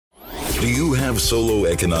Do you have solo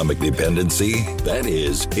economic dependency? That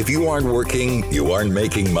is, if you aren't working, you aren't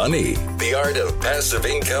making money. The Art of Passive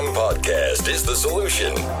Income podcast is the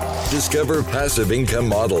solution. Discover passive income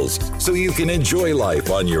models so you can enjoy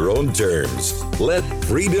life on your own terms. Let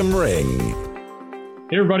freedom ring.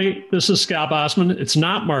 Hey everybody, this is Scott Bossman. It's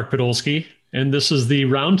not Mark Podolsky, and this is the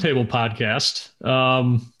Roundtable podcast.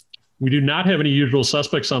 We do not have any usual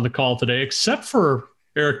suspects on the call today, except for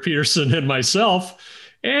Eric Peterson and myself.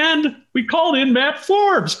 And we called in Matt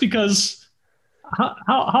Forbes because how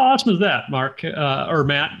awesome is that, Mark or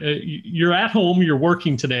Matt? You're at home, you're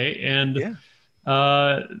working today, and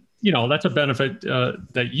that's a benefit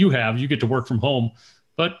that you have. You get to work from home,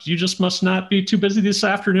 but you just must not be too busy this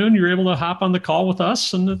afternoon. You're able to hop on the call with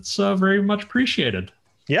us, and it's very much appreciated.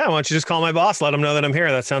 Yeah, why don't you just call my boss, let him know that I'm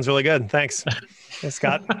here. That sounds really good. Thanks. Hey,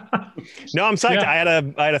 Scott. No, I'm psyched. Yeah.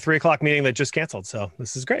 I had a 3:00 meeting that just canceled, so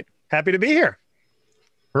this is great. Happy to be here.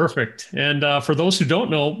 Perfect. And for those who don't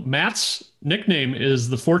know, Matt's nickname is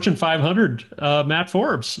the Fortune 500 Matt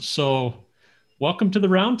Forbes. So welcome to the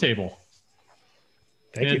Roundtable.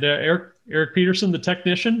 Thank you. Eric Peterson, the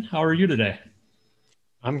technician, how are you today?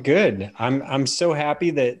 I'm good. I'm so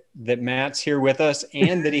happy that Matt's here with us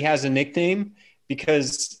and that he has a nickname,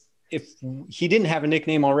 because if he didn't have a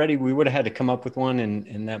nickname already, we would have had to come up with one,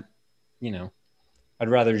 and that, I'd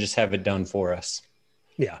rather just have it done for us.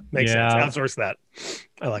 Yeah, makes sense. Outsource that.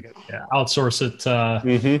 I like it. Yeah, outsource it.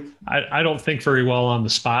 I don't think very well on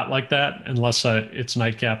the spot like that unless it's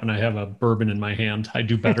nightcap and I have a bourbon in my hand. I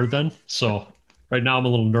do better then. So right now I'm a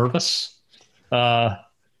little nervous. But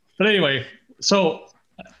anyway, so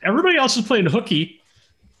everybody else is playing hooky.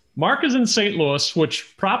 Mark is in St. Louis,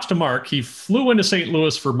 which props to Mark. He flew into St.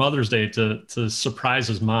 Louis for Mother's Day to surprise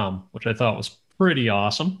his mom, which I thought was pretty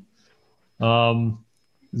awesome.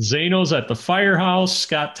 Zano's at the firehouse.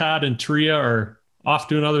 Scott, Todd, and Tria are off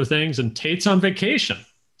doing other things, and Tate's on vacation.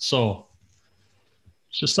 So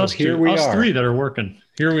it's just us three that are working.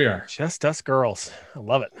 Here we are. Just us girls. I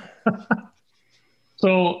love it.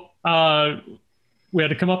 So we had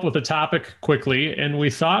to come up with a topic quickly, and we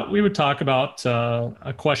thought we would talk about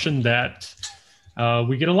a question that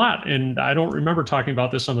we get a lot. And I don't remember talking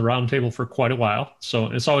about this on the roundtable for quite a while. So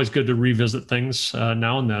it's always good to revisit things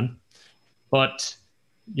now and then. But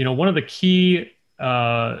one of the key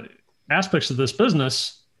aspects of this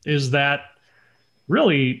business is that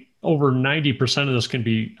really over 90% of this can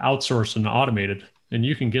be outsourced and automated. And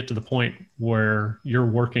you can get to the point where you're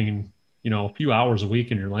working, a few hours a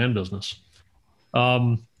week in your land business.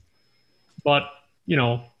 But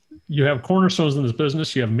you have cornerstones in this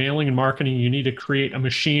business, you have mailing and marketing, you need to create a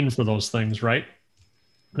machine for those things, right?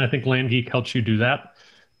 And I think LandGeek helps you do that.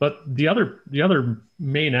 But the other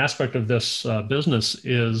main aspect of this business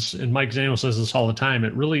is, and Mike Zano says this all the time,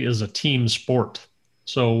 it really is a team sport.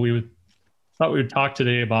 So thought we would talk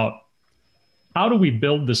today about how do we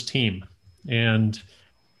build this team? And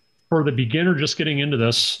for the beginner just getting into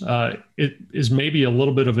this, it is maybe a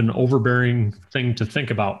little bit of an overbearing thing to think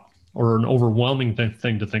about, or an overwhelming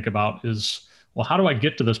thing to think about is, well, how do I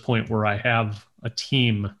get to this point where I have a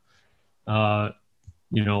team,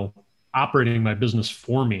 operating my business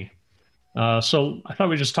for me? So I thought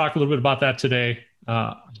we'd just talk a little bit about that today.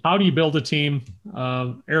 How do you build a team?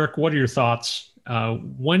 Eric, what are your thoughts?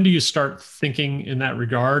 When do you start thinking in that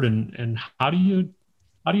regard, and how do you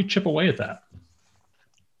chip away at that?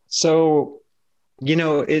 So,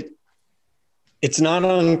 it's not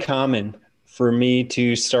uncommon for me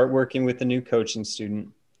to start working with a new coaching student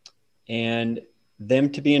and them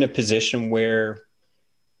to be in a position where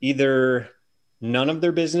either none of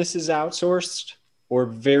their business is outsourced or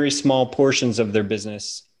very small portions of their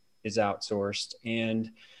business is outsourced. And,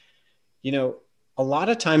 a lot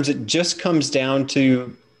of times it just comes down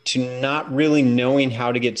to not really knowing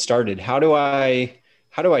how to get started. How do I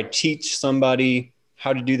teach somebody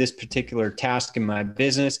how to do this particular task in my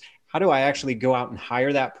business? How do I actually go out and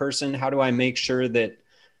hire that person? How do I make sure that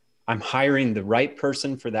I'm hiring the right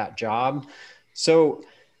person for that job? So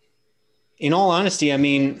in all honesty,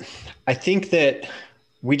 I think that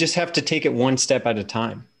we just have to take it one step at a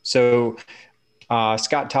time. So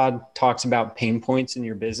Scott Todd talks about pain points in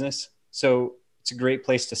your business. So it's a great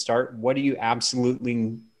place to start. What do you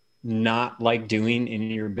absolutely not like doing in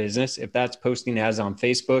your business? If that's posting ads on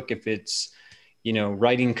Facebook, if it's,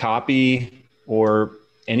 writing copy or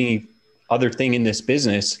any other thing in this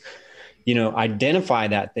business, identify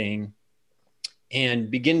that thing and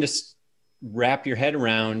begin to wrap your head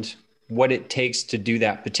around what it takes to do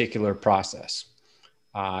that particular process.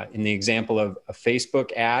 In the example of a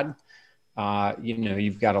Facebook ad,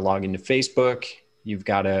 you've got to log into Facebook, you've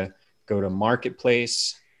got to go to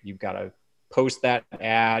Marketplace, you've got to post that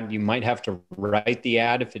ad. You might have to write the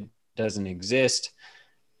ad if it doesn't exist.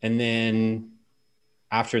 And then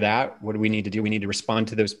after that, what do we need to do? We need to respond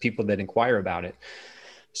to those people that inquire about it.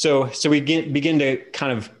 So we begin to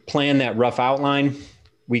kind of plan that rough outline.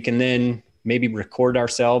 We can then maybe record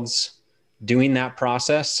ourselves doing that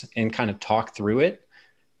process and kind of talk through it,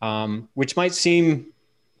 which might seem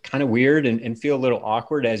kind of weird and feel a little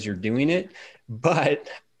awkward as you're doing it. But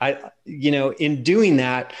in doing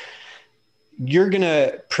that, you're going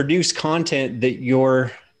to produce content that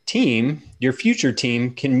your future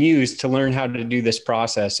team can use to learn how to do this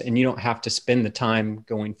process. And you don't have to spend the time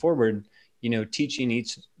going forward, teaching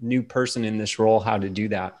each new person in this role how to do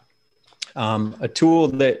that. A tool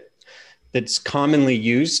that's commonly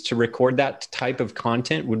used to record that type of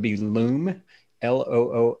content would be Loom,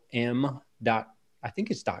 LOOM. I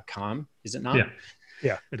think it's .com. Is it not?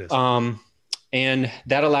 Yeah, it is. And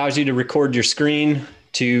that allows you to record your screen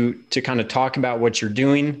to kind of talk about what you're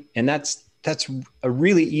doing. And that's a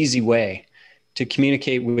really easy way to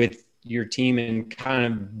communicate with your team and kind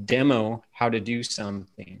of demo how to do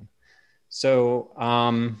something. So,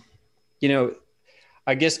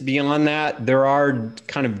 I guess beyond that, there are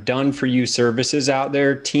kind of done for you services out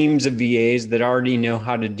there, teams of VAs that already know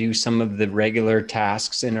how to do some of the regular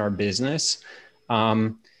tasks in our business.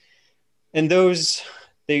 And those,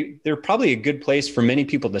 they're probably a good place for many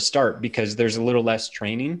people to start because there's a little less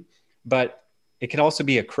training, but it could also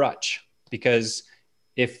be a crutch because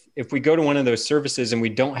if we go to one of those services and we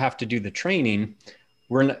don't have to do the training,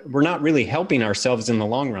 we're not really helping ourselves in the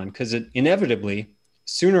long run because inevitably,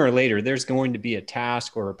 sooner or later, there's going to be a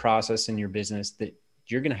task or a process in your business that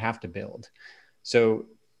you're going to have to build. So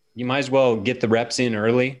you might as well get the reps in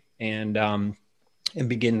early and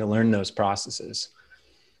begin to learn those processes.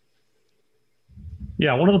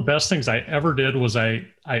 Yeah, one of the best things I ever did was I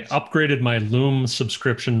upgraded my Loom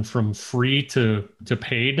subscription from free to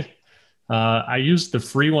paid. I used the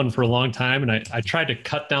free one for a long time, and I tried to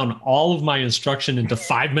cut down all of my instruction into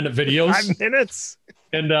 5-minute videos. 5 minutes.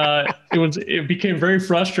 And it became very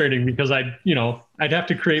frustrating because I'd have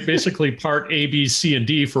to create basically part A, B, C, and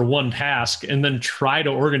D for one task and then try to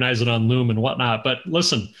organize it on Loom and whatnot. But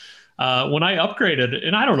listen, when I upgraded,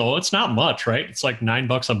 and I don't know, it's not much, right? It's like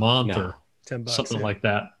 $9 a month or $10, something like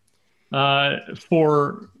that.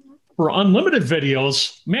 For unlimited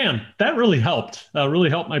videos, man, that really helped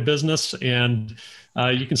my business. And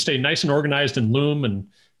you can stay nice and organized in Loom and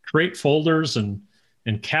create folders and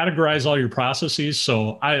categorize all your processes.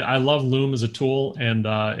 So I love Loom as a tool, and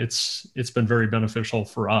it's been very beneficial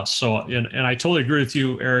for us. So, and I totally agree with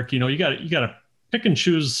you, Eric. You got to pick and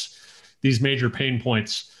choose these major pain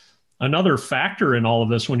points. Another factor in all of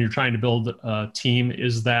this when you're trying to build a team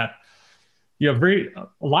is that a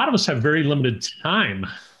lot of us have very limited time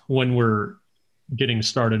when we're getting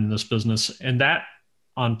started in this business, and that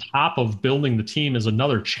on top of building the team is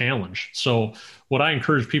another challenge. So what I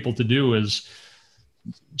encourage people to do is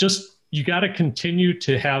you got to continue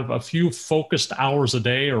to have a few focused hours a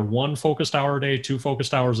day, or 1 focused hour a day, 2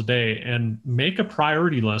 focused hours a day, and make a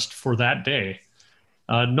priority list for that day.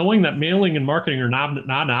 Knowing that mailing and marketing are not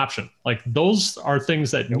an option. Like, those are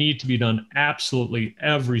things that need to be done absolutely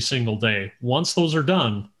every single day. Once those are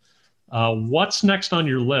done, what's next on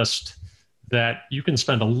your list that you can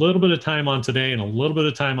spend a little bit of time on today and a little bit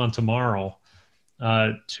of time on tomorrow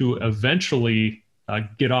to eventually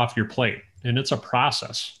get off your plate? And it's a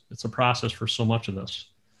process. It's a process for so much of this.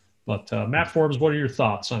 But Matt Forbes, what are your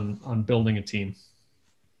thoughts on building a team?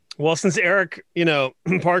 Well, since Eric,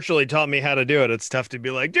 partially taught me how to do it, it's tough to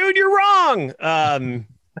be like, dude, you're wrong.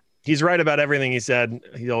 He's right about everything he said.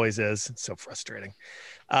 He always is. It's so frustrating.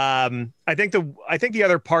 I think the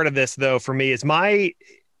other part of this, though, for me is my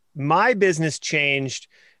business changed,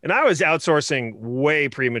 and I was outsourcing way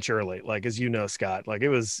prematurely. Like, as you know, Scott, like, it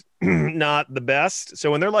was not the best.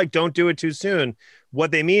 So when they're like, don't do it too soon,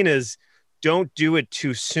 what they mean is don't do it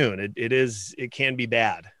too soon. It can be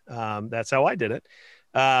bad. That's how I did it.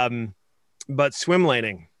 But swim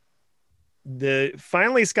laning,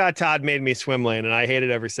 finally Scott Todd made me swim lane, and I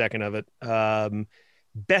hated every second of it.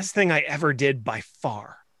 Best thing I ever did by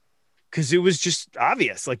far. Cause it was just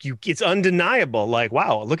obvious. Like, it's undeniable. Like,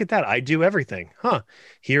 wow, look at that. I do everything.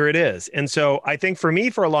 Here it is. And so I think for me,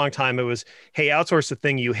 for a long time, it was, hey, outsource the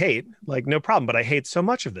thing you hate. Like, no problem. But I hate so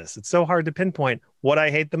much of this. It's so hard to pinpoint what I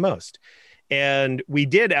hate the most. And we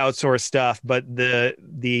did outsource stuff, but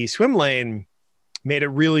the swim lane made it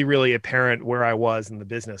really, really apparent where I was in the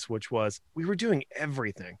business, which was we were doing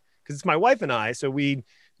everything because it's my wife and I. So we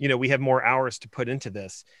have more hours to put into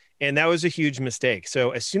this. And that was a huge mistake.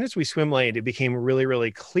 So as soon as we swim laned, it became really,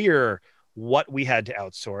 really clear what we had to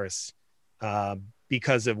outsource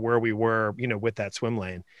because of where we were, with that swim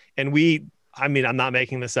lane. And I'm not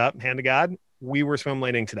making this up, hand to God, we were swim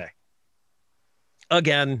laning today.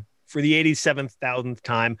 Again, for the 87,000th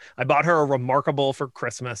time. I bought her a Remarkable for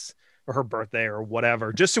Christmas or her birthday or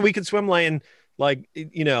whatever, just so we could swim lane,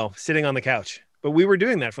 sitting on the couch. But we were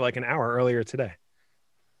doing that for like an hour earlier today,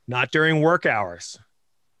 not during work hours.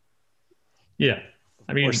 Yeah.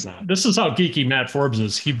 I mean, this is how geeky Matt Forbes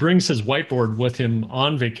is. He brings his whiteboard with him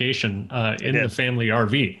on vacation in the family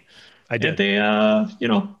RV. I did.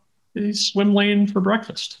 And they swim lane for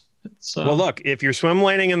breakfast. Well, look, if you're swim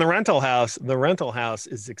laning in the rental house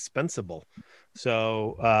is expensible.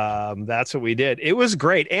 So that's what we did. It was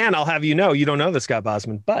great. And I'll have you know, you don't know this, Scott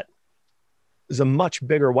Bosman, but there's a much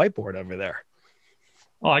bigger whiteboard over there.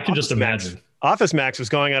 Oh, I can just imagine. Office Max was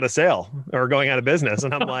going out of sale or going out of business.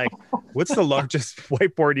 And I'm like, what's the largest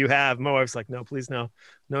whiteboard you have? My wife's like, no, please, no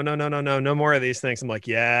more of these things. I'm like,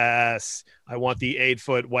 yes, I want the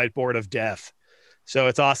 8-foot whiteboard of death. So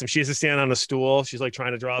it's awesome. She has to stand on a stool. She's like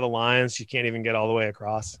trying to draw the lines. She can't even get all the way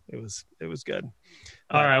across. It was good.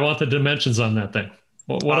 All right. I want the dimensions on that thing.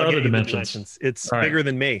 What are the dimensions? It's bigger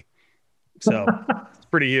than me. So it's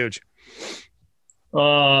pretty huge.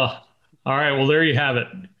 All right. Well, there you have it.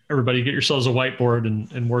 Everybody get yourselves a whiteboard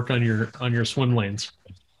and work on your swim lanes.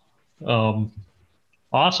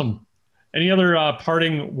 Awesome. Any other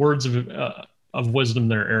parting words of wisdom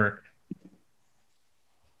there, Eric?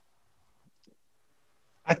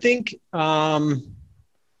 I think, the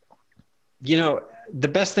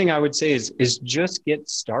best thing I would say is just get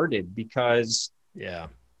started, because, if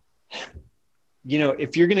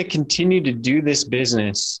you're going to continue to do this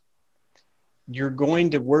business, you're going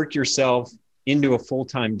to work yourself into a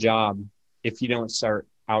full-time job if you don't start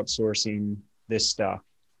outsourcing this stuff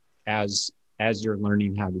as you're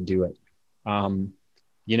learning how to do it.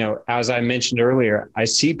 As I mentioned earlier, I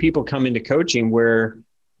see people come into coaching where,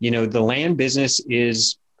 the land business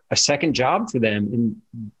is a second job for them. And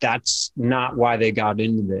that's not why they got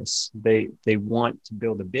into this. They want to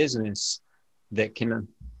build a business that can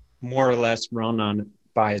more or less run on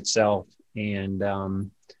by itself. And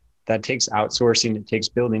that takes outsourcing. It takes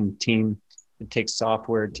building a team. It takes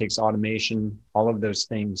software. It takes automation, all of those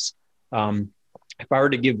things. If I were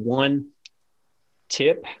to give one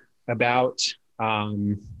tip about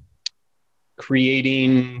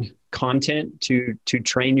creating content to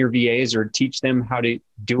train your VAs or teach them how to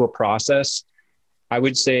do a process, I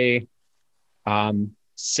would say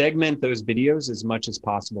segment those videos as much as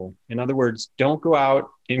possible. In other words, don't go out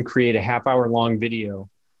and create a half-hour long video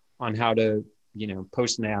on how to,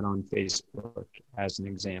 post an ad on Facebook, as an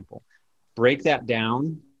example. Break that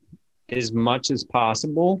down as much as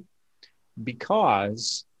possible,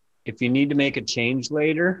 because if you need to make a change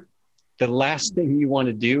later, the last thing you want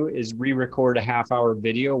to do is re-record a half-hour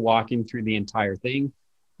video walking through the entire thing.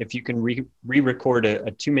 If you can re-record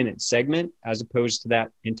a 2-minute segment as opposed to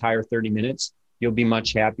that entire 30 minutes, you'll be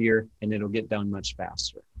much happier and it'll get done much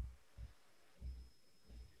faster.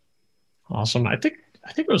 Awesome. I think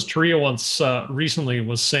it was Taria once recently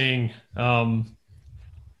was saying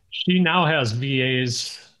she now has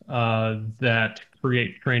VAs that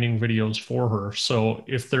create training videos for her. So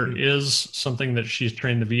if there is something that she's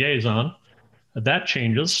trained the VAs on, that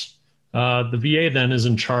changes. The VA then is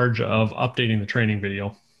in charge of updating the training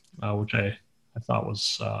video, which I thought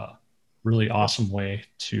was a really awesome way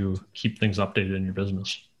to keep things updated in your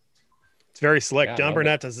business. It's very slick. Yeah, John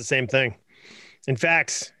Burnett does the same thing. In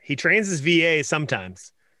fact, he trains his VA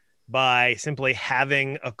sometimes by simply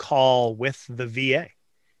having a call with the VA.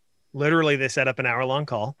 Literally, they set up an hour-long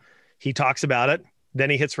call. He talks about it. Then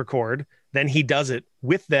he hits record. Then he does it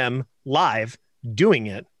with them live doing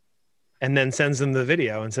it, and then sends them the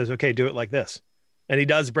video and says, okay, do it like this. And he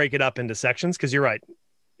does break it up into sections, because you're right,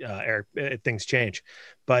 Eric, things change.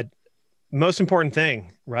 But most important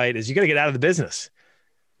thing, right, is you got to get out of the business,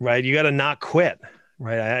 right? You got to not quit,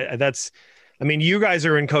 right? You guys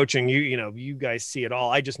are in coaching. You guys see it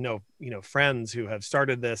all. I just know, friends who have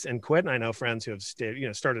started this and quit. And I know friends who have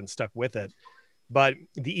started and stuck with it. But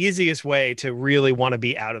the easiest way to really want to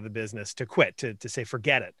be out of the business, to quit, to say,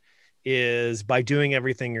 forget it, is by doing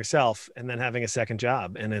everything yourself and then having a second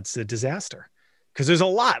job. And it's a disaster, because there's a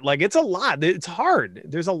lot, it's hard.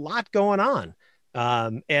 There's a lot going on.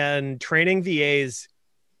 And training VAs,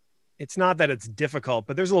 it's not that it's difficult,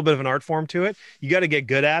 but there's a little bit of an art form to it. You got to get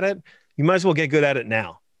good at it. You might as well get good at it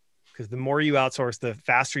now, because the more you outsource, the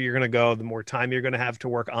faster you're going to go, the more time you're going to have to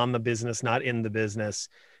work on the business, not in the business.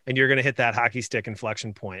 And you're going to hit that hockey stick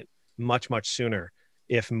inflection point much, much sooner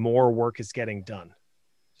if more work is getting done.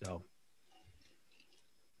 So.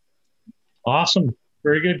 Awesome.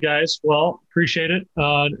 Very good, guys. Well, appreciate it.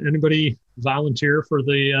 Anybody volunteer for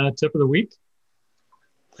the tip of the week?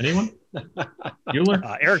 Anyone?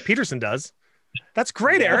 Bueller? Eric Peterson does. That's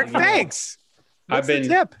great, Eric. Thanks. What's the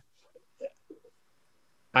tip?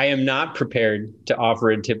 I am not prepared to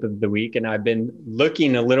offer a tip of the week, and I've been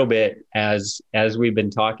looking a little bit as we've been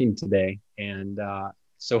talking today, and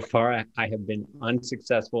so far I have been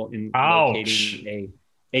unsuccessful in locating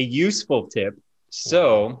a useful tip.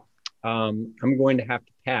 So I'm going to have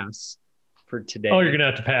to pass for today. Oh, you're going to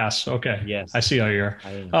have to pass. Okay. Yes. I see how you are.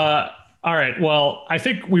 All right. Well, I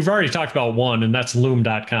think we've already talked about one, and that's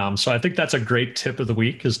loom.com. So I think that's a great tip of the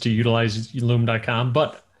week, is to utilize loom.com.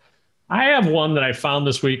 But I have one that I found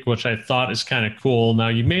this week, which I thought is kind of cool. Now,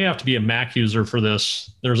 you may have to be a Mac user for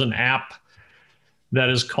this. There's an app that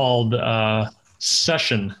is called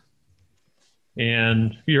Session.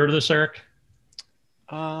 And you heard of this, Eric?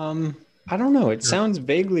 I don't know. It sounds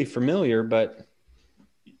vaguely familiar, but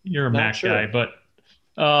you're a Mac guy. But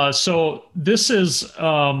so this is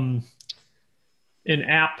an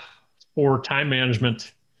app for time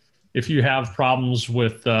management. If you have problems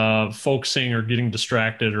with focusing or getting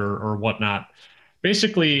distracted or whatnot,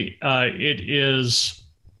 basically it's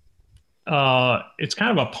kind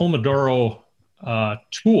of a Pomodoro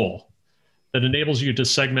tool that enables you to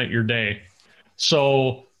segment your day.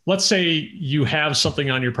 So let's say you have something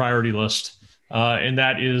on your priority list, and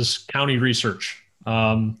that is county research.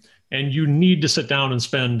 And you need to sit down and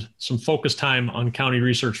spend some focused time on county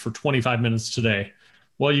research for 25 minutes today.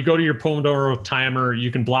 Well, you go to your Pomodoro timer,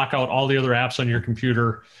 you can block out all the other apps on your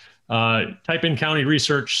computer, type in county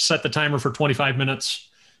research, set the timer for 25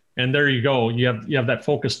 minutes, and there you go. You have that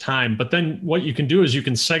focused time. But then what you can do is you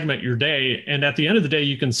can segment your day, and at the end of the day,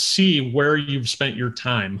 you can see where you've spent your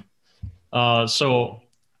time. So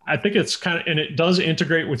I think it's kind of, and it does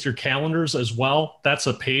integrate with your calendars as well. That's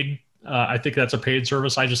a paid, I think that's a paid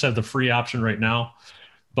service. I just have the free option right now,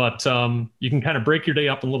 but you can kind of break your day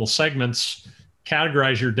up in little segments,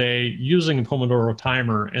 categorize your day using a Pomodoro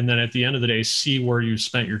timer, and then at the end of the day, see where you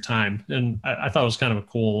spent your time. And I thought it was kind of a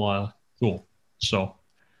cool tool. So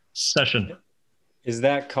Session. Is the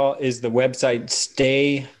website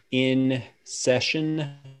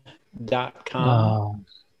stayinsession.com?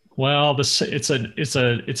 Well,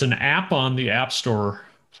 it's an app on the App Store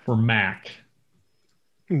for Mac.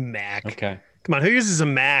 Mac. Okay. Come on, who uses a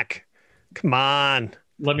Mac? Come on.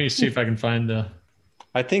 Let me see if I can find the.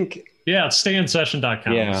 I think. Yeah, it's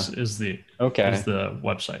stayinsession.com is the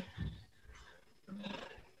website.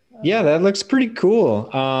 Yeah, that looks pretty cool.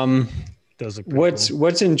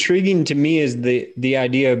 What's intriguing to me is the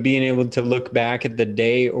idea of being able to look back at the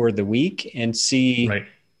day or the week and see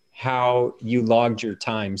how you logged your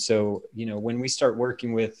time. So, when we start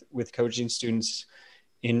working with coaching students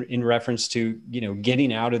in reference to,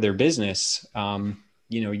 getting out of their business,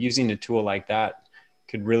 using a tool like that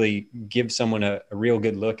could really give someone a real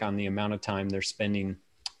good look on the amount of time they're spending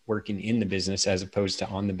working in the business as opposed to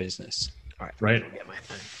on the business. All right. Right. Get my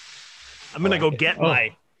thing. I'm going to go get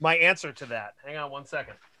my answer to that. Hang on 1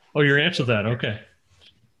 second. Oh, your answer to that. Okay.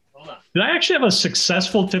 Hold on. Did I actually have a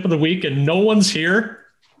successful tip of the week and no one's here?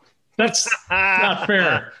 That's not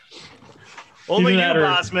fair. Only you,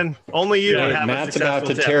 Bossman. Only you. Yeah, Matt's about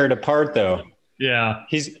to tear it apart, though. Yeah.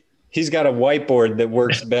 He's got a whiteboard that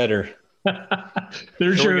works better.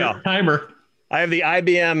 There's your timer. I have the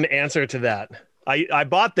IBM answer to that. I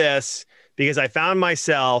bought this because I found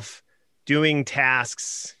myself doing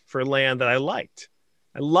tasks for land that I liked.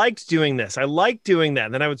 I liked doing this. I liked doing that.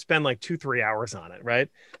 And then I would spend like 2-3 hours on it, right?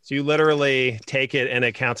 So you literally take it and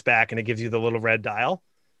it counts back and it gives you the little red dial,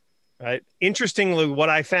 right? Interestingly, what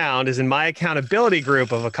I found is in my accountability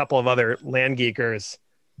group of a couple of other land geekers,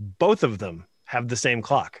 both of them have the same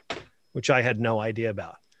clock, which I had no idea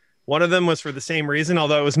about. One of them was for the same reason,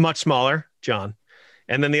 although it was much smaller, John.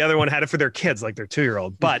 And then the other one had it for their kids, like their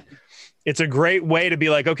 2-year-old. But it's a great way to be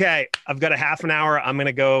like, okay, I've got a half an hour. I'm going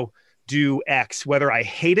to go do X, whether I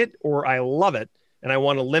hate it or I love it. And I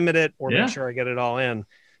want to limit it or make sure I get it all in.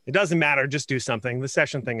 It doesn't matter. Just do something. The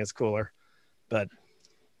session thing is cooler, but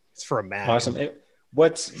it's for a Mac. Awesome.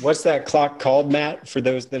 What's that clock called, Matt, for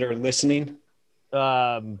those that are listening?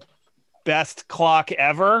 Best clock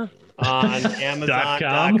ever on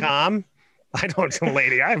Amazon.com. I don't know,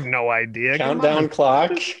 lady. I have no idea. Countdown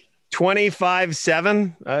clock.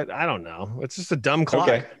 25/7. I don't know. It's just a dumb clock.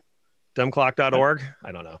 Okay. Dumbclock.org.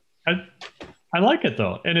 I don't know. I like it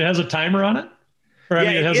though. And it has a timer on it?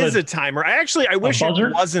 It is a timer. I wish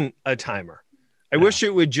it wasn't a timer. I wish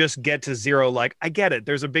it would just get to zero. Like, I get it.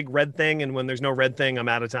 There's a big red thing. And when there's no red thing, I'm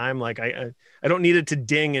out of time. Like I don't need it to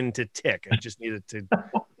ding and to tick. I just need it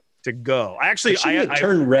to go. I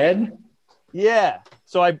turn red. Yeah.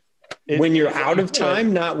 So When you're out of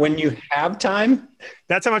time, not when you have time.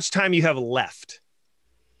 That's how much time you have left.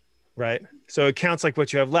 Right. So it counts like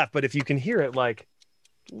what you have left. But if you can hear it, like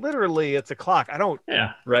literally it's a clock.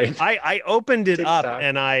 Yeah. Right. I opened it TikTok. up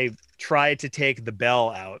and I tried to take the bell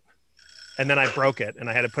out and then I broke it and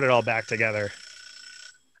I had to put it all back together.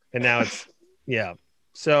 And now it's, yeah.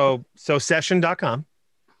 So session.com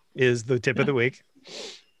is the tip of the week.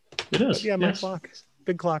 It is. But yeah, my yes. clock.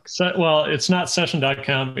 Big clock. Well, it's not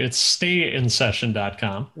session.com. It's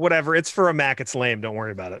stayinsession.com. Whatever. It's for a Mac. It's lame. Don't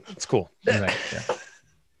worry about it. It's cool. Right. Yeah.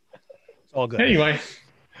 It's all good. Anyway.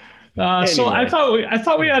 So I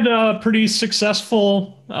thought we had a pretty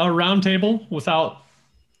successful roundtable without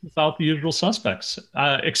the usual suspects.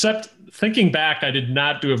 Except thinking back, I did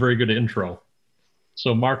not do a very good intro.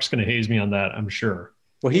 So Mark's going to haze me on that, I'm sure.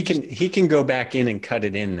 Well, he can go back in and cut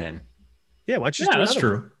it in then. Yeah, why don't you just do that's another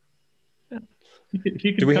one? true. Yeah.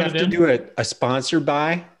 He Do we have to do a sponsor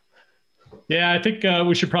by? Yeah, I think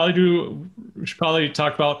we should probably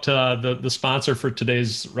talk about the sponsor for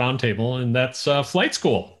today's roundtable, and that's Flight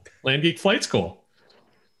School, Land Geek Flight School.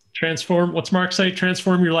 What's Mark say?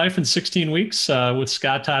 Transform your life in 16 weeks with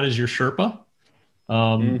Scott Todd as your Sherpa.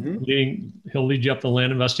 He'll lead you up the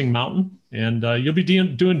land investing mountain, and you'll be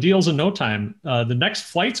doing deals in no time. The next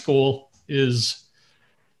Flight School is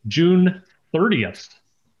June 30th.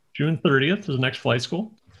 June 30th is the next Flight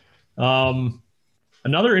School.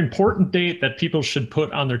 Another important date that people should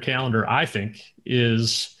put on their calendar, I think,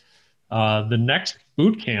 is the next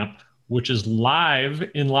boot camp, which is live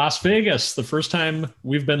in Las Vegas. The first time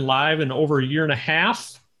we've been live in over a year and a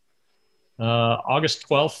half, August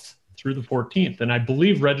 12th through the 14th. And I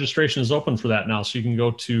believe registration is open for that now. So you can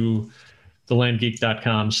go to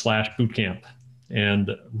thelandgeek.com/bootcamp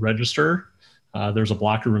and register. There's a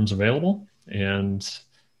block of rooms available. And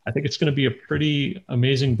I think it's going to be a pretty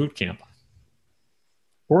amazing boot camp.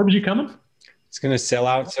 Forbes, you coming? It's going to sell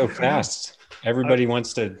out so fast. Everybody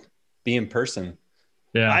wants to be in person.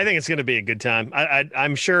 Yeah, I think it's going to be a good time.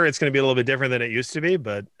 I'm sure it's going to be a little bit different than it used to be,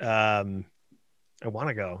 but I want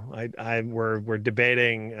to go. We're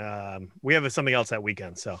debating. We have something else that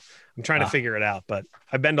weekend, so I'm trying to figure it out. But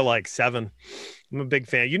I've been to like 7. I'm a big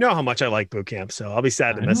fan. You know how much I like boot camp, so I'll be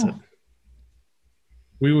sad to miss it.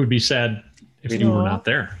 We would be sad if you were not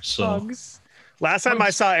there. So Bugs. Last time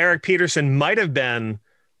I saw Eric Peterson might have been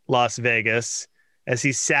Las Vegas as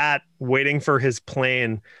he sat waiting for his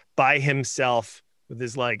plane by himself with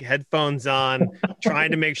his like headphones on,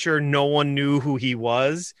 trying to make sure no one knew who he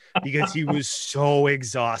was because he was so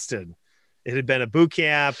exhausted. It had been a boot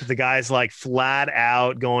camp. The guy's like flat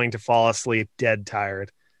out going to fall asleep, dead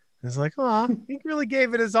tired. It's like, oh, he really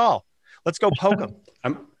gave it his all. Let's go poke him.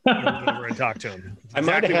 I'm over and talk to him. I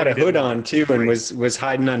might have had a hood on too and was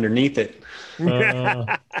hiding underneath it.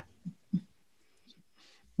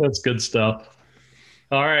 That's good stuff.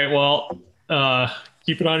 All right. Well,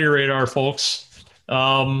 keep it on your radar, folks.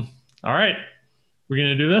 All right. We're going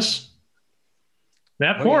to do this.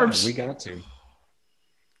 Matt Forbes. Yeah, we got to.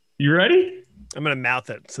 You ready? I'm going to mouth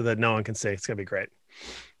it so that no one can say it's going to be great.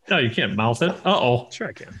 No, you can't mouth it. Uh-oh. Sure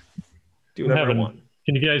I can. Do whatever I want.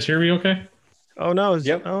 Can you guys hear me okay? Oh, no.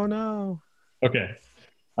 Yep. Oh, no. Okay.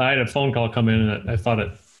 I had a phone call come in and I thought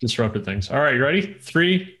it disrupted things. All right. You ready?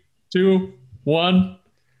 3, 2, 1.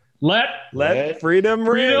 Let freedom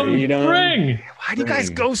ring. Ring. Why do you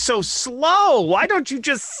guys go so slow? Why don't you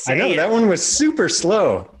just say I know, that one was super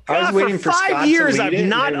slow. I was waiting for 5 years. I've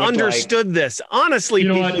not understood this. Honestly,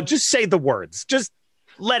 people, just say the words. Just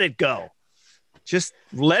let it go. Just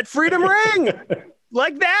let freedom ring.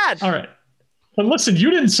 Like that. All right. But listen,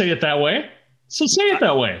 you didn't say it that way. So say it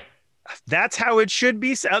that way. That's how it should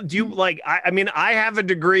be. Do you like, I mean, I have a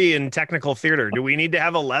degree in technical theater. Do we need to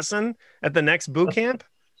have a lesson at the next boot camp?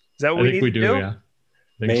 Is that what we need to do? Yeah.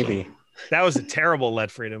 Maybe. So. That was a terrible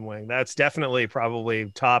let freedom wing. That's definitely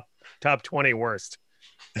probably top 20 worst.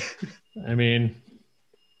 I mean,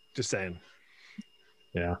 just saying.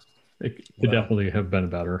 Yeah, it could definitely have been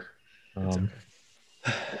better.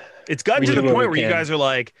 It's gotten to the point where you guys are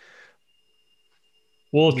like,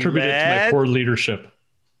 we'll attribute it to my poor leadership.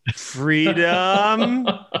 Freedom.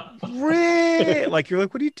 Like, you're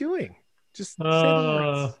like, what are you doing? Just say the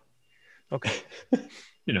words. Okay.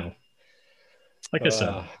 You know, like I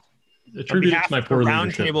said, attribute it to my poor leadership.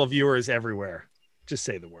 Round table viewers everywhere. Just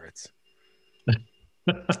say the words.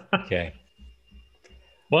 Okay.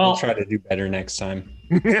 Well, I'll try to do better next time.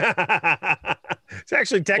 It's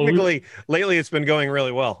actually technically lately it's been going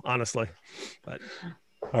really well, honestly. But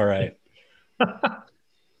all right.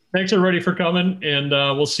 Thanks everybody for coming, and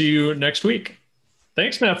we'll see you next week.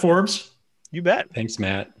 Thanks, Matt Forbes. You bet. Thanks,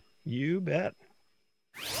 Matt. You bet.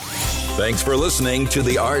 Thanks for listening to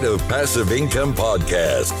the Art of Passive Income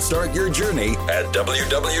podcast. Start your journey at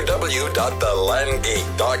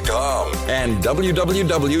www.thelandgeek.com and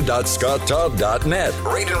www.scotttodd.net.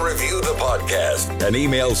 Rate and review the podcast and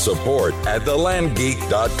email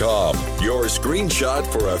support@thelandgeek.com. Your screenshot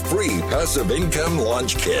for a free passive income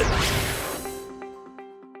launch kit.